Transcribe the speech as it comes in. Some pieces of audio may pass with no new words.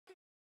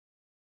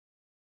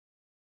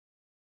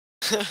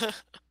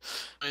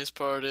Nice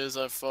part is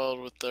I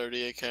followed with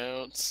 30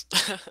 accounts.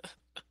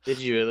 Did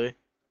you really?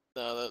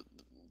 No, that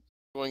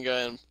one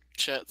guy in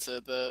chat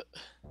said that.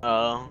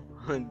 Oh,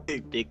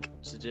 dick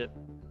legit.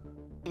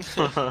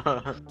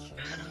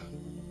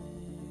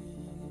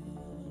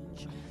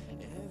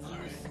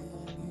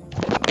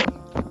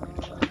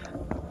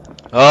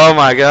 Oh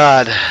my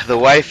god, the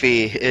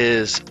wifey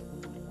is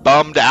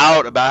bummed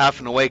out about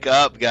having to wake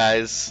up,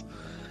 guys.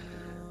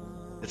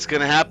 It's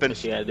gonna happen.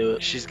 She gotta do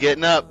it. She's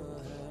getting up.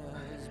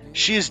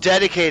 She's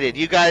dedicated.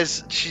 You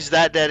guys, she's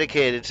that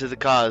dedicated to the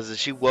cause that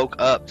she woke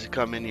up to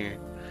come in here.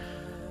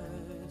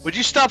 Would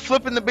you stop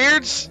flipping the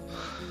beards?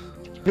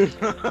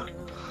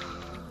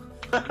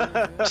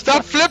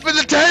 Stop flipping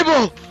the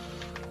table!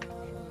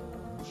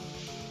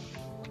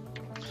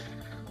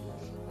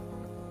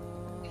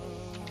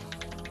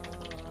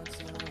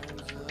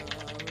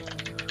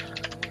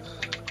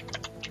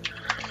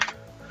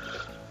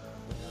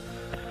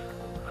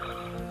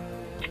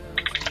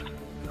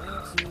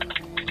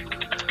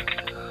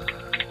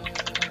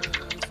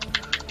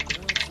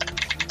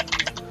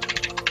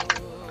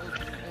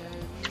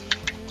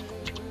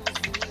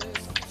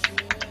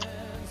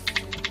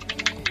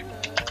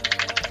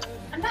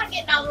 I'm not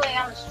getting all the way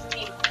on the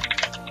stream.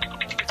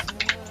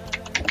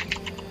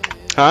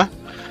 Huh?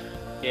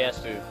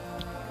 Yes, dude.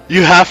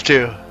 You have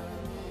to.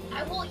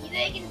 I will.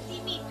 They can see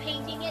me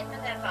painting it,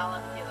 but that's all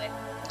I'm doing.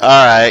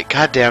 Alright,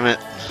 god damn it.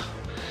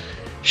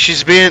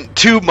 She's been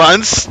 2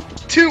 months?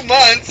 2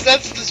 months?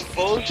 That's just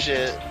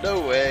bullshit.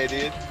 No way,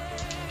 dude.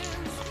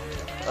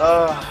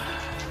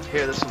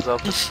 Here, this one's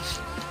open.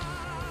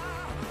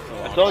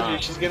 I told you,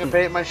 she's gonna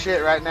paint my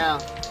shit right now.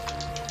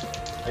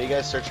 Are you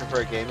guys searching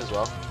for a game as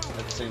well?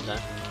 At the same time?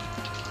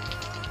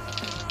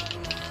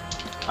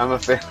 I'm a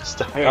fan of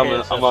stuff.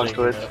 I'm on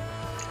Twitch.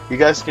 You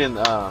guys can,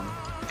 I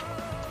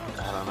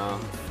don't know.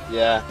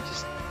 Yeah,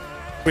 just...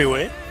 Wait,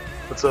 what?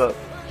 What's up?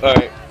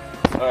 Alright.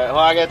 Alright, well,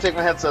 I gotta take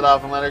my headset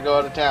off and let her go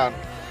out of town.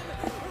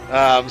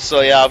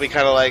 So yeah, I'll be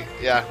kinda like,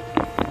 yeah.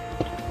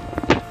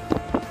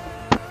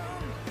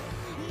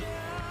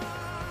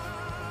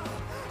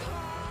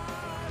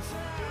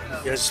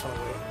 You guys just wanna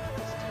wait.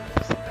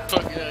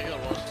 Fuck yeah, I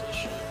gotta watch this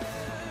shit.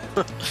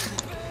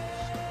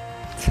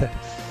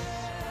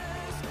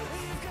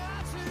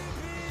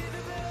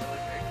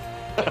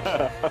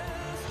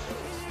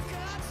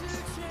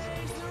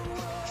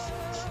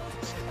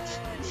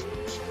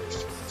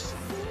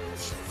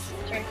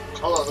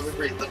 Hold on, let me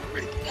breathe,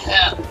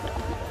 Yeah.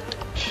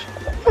 Shit.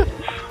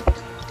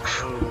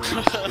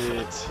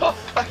 Oh,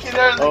 fucking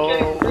hell,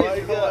 Oh my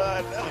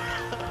god.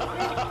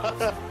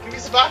 Give me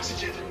some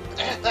oxygen.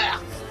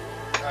 Alright.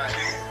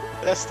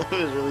 That stuff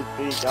is really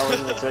pink. I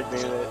wasn't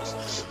expecting that.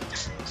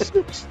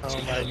 Oh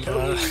my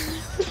god.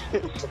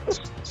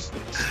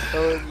 I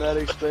was not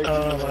expecting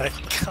Oh that. my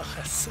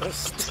god, so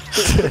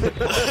stupid.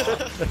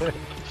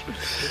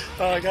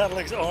 Oh my god, it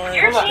looks orange.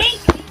 You're Hold on.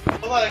 pink.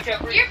 Hold on, I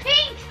can't breathe. You're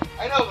pink.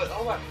 I know, but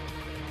hold on.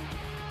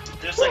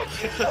 There's like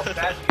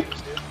bad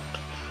views, dude.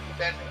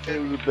 Bad It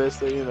was views. the best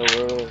thing in the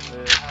world,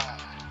 man.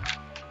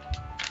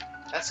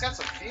 That's got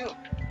some feel.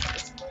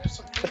 There's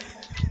some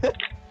feel.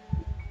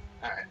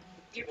 Alright.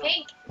 You're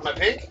pink. Am I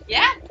pink?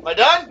 Yeah. Am I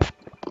done?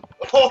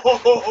 Oh,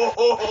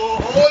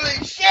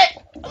 holy shit!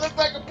 I look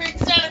like a pink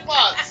Santa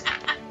Claus!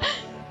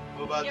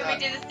 What about You that?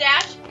 want me to do the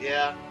stash?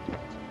 Yeah.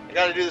 I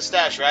gotta do the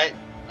stash, right?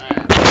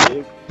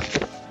 Alright.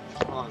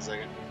 Hold on a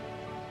second.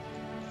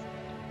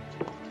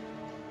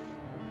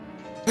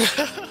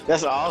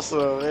 That's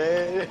awesome,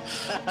 man.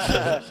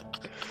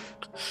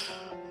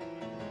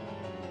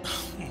 Oh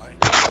my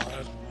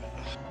god.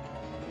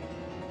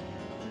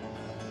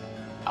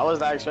 I was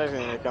not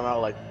expecting it to come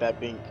out like that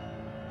pink.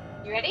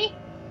 You ready?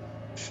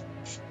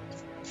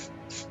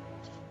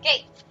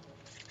 Okay.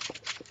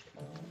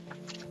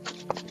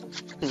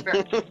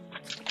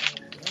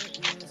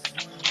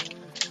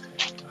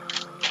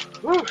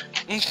 Woo!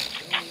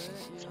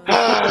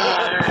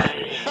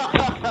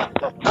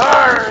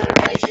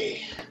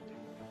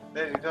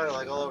 Baby, you got it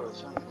like all over the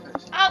fucking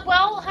face.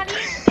 Well, honey,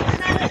 it's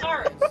not as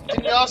hard.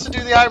 Can you also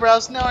do the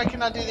eyebrows? No, I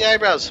cannot do the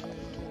eyebrows.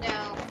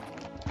 No.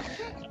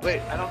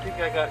 Wait, I don't think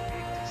I got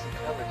decent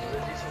coverage. Is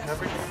there decent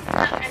coverage?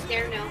 Not right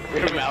there, no.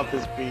 Your mouth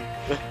is pink.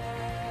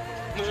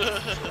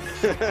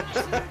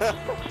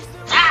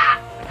 Ah!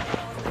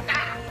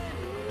 Ah!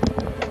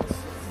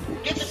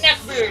 Get the neck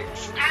beard.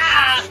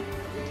 Ah!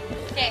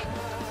 Okay.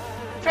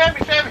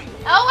 Fammy!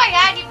 Oh my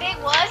god, you big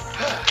wuss.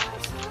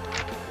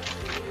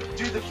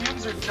 Dude, the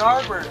fumes are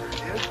Jarburger,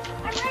 dude.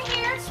 I'm right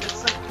here.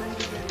 It's like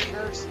breathing in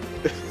kerosene.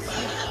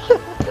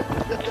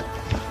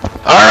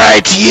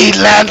 Alright, ye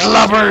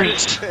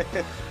landlubbers!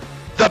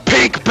 The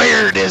Pink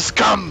Beard is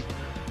come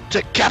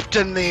to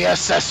captain the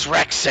SS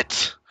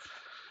Rexit.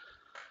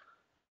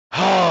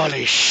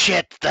 Holy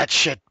shit, that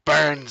shit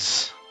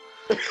burns.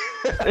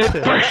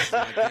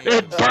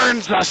 It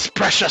burns us,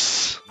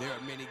 precious.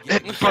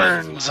 It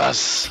burns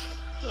us.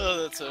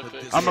 Oh, that's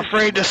epic. I'm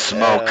afraid to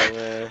smoke.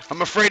 Yeah,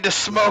 I'm afraid to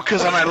smoke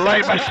because I might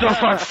light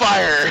myself on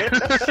fire.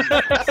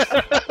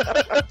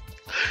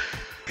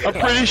 I'm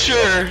pretty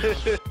sure.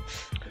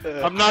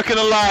 I'm not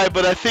gonna lie,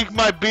 but I think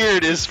my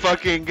beard is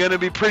fucking gonna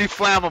be pretty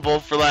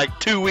flammable for like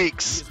 2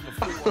 weeks.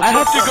 I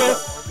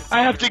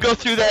have to go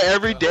through that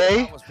every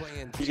day.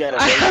 You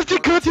gotta I have to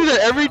go through that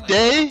every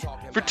day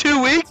for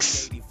 2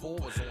 weeks.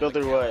 go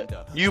through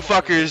what? You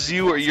fuckers,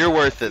 you're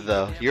worth it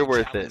though. You're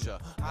worth it.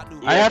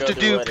 I have to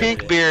do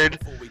pink beard.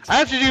 I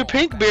have to do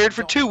pink beard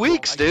for 2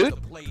 weeks, dude.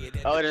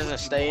 Oh, it doesn't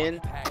stay in?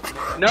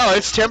 No,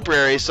 it's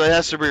temporary, so it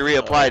has to be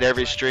reapplied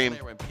every stream.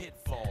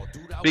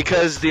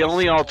 Because the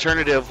only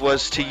alternative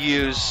was to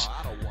use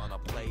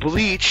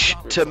bleach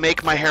to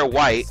make my hair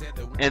white,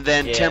 and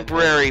then Yeah,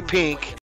 temporary pink